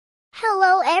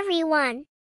Hello everyone.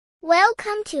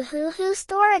 Welcome to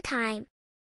HuhuStorytime.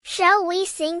 Shall we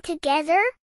sing together?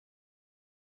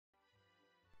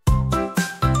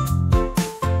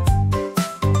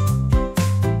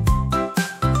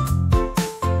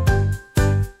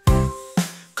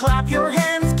 Clap your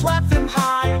hands, clap them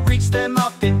high, reach them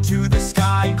up into the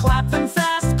sky. Clap them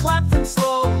fast, clap them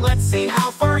slow, let's see how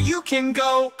far you can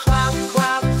go. Clap,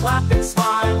 clap, clap and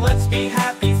smile, let's be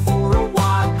happy for a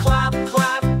while. Clap,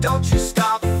 clap, don't you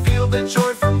stop, feel the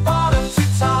joy from bottom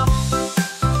to top.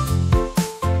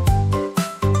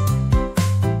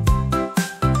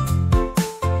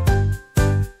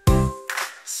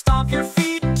 Stomp your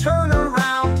feet, turn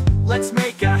around, let's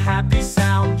make a happy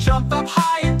sound. Jump up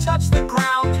high and touch the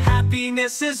ground,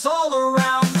 happiness is all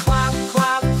around. Clap,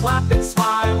 clap, clap and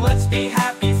smile, let's be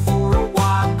happy for a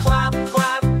while. Clap,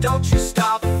 clap, don't you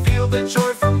stop, feel the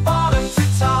joy from bottom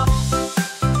to top.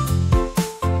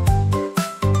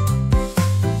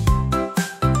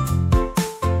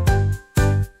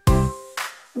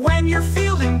 When you're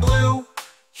feeling blue,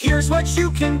 here's what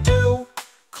you can do.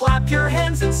 Clap your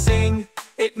hands and sing,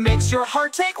 it makes your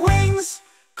heart take wings.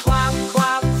 Clap,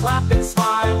 clap, clap and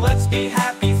smile, let's be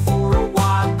happy for a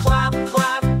while. Clap,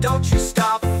 clap, don't you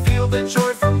stop, feel the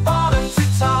joy from bottom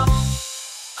to top.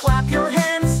 Clap your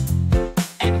hands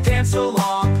and dance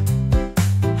along,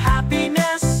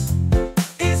 happiness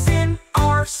is in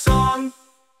our song.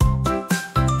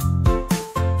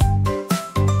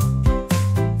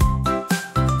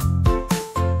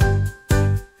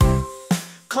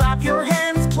 Clap your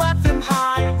hands, clap them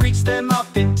high, reach them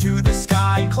up into the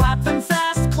sky. Clap them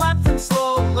fast, clap them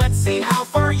slow, let's see how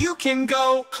far you can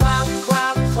go. Clap,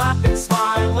 clap, clap and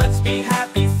smile, let's be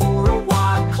happy for a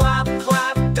while. Clap,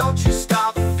 clap, don't you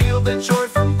stop, feel the joy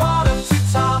from bottom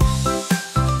to top.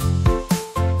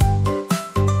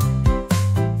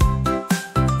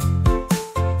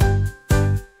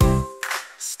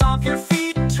 Stomp your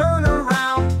feet, turn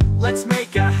around, let's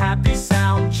make a happy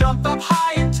sound. Jump up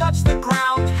high and touch the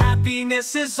ground,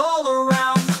 happiness is all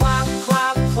around. Clap,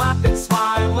 clap, clap and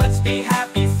smile, let's be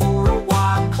happy for a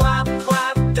while. Clap,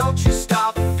 clap, don't you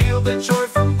stop, feel the joy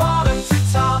from bottom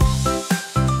to top.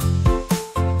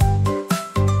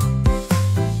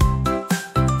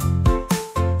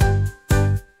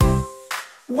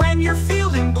 When you're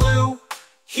feeling blue,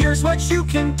 here's what you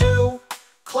can do.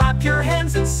 Clap your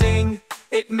hands and sing,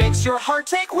 it makes your heart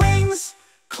take wings.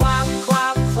 Clap,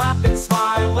 clap, clap and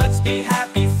smile, let's be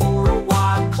happy for a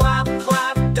while. Clap,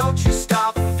 clap, don't you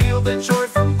stop, feel the joy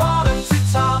from bottom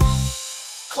to top.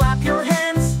 Clap your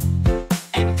hands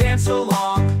and dance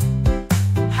along,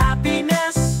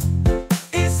 happiness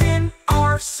is in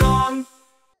our song.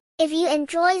 If you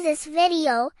enjoy this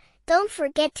video, don't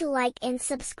forget to like and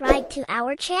subscribe to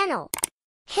our channel.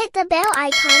 Hit the bell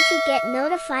icon to get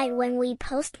notified when we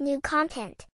post new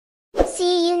content.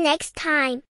 See you next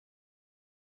time.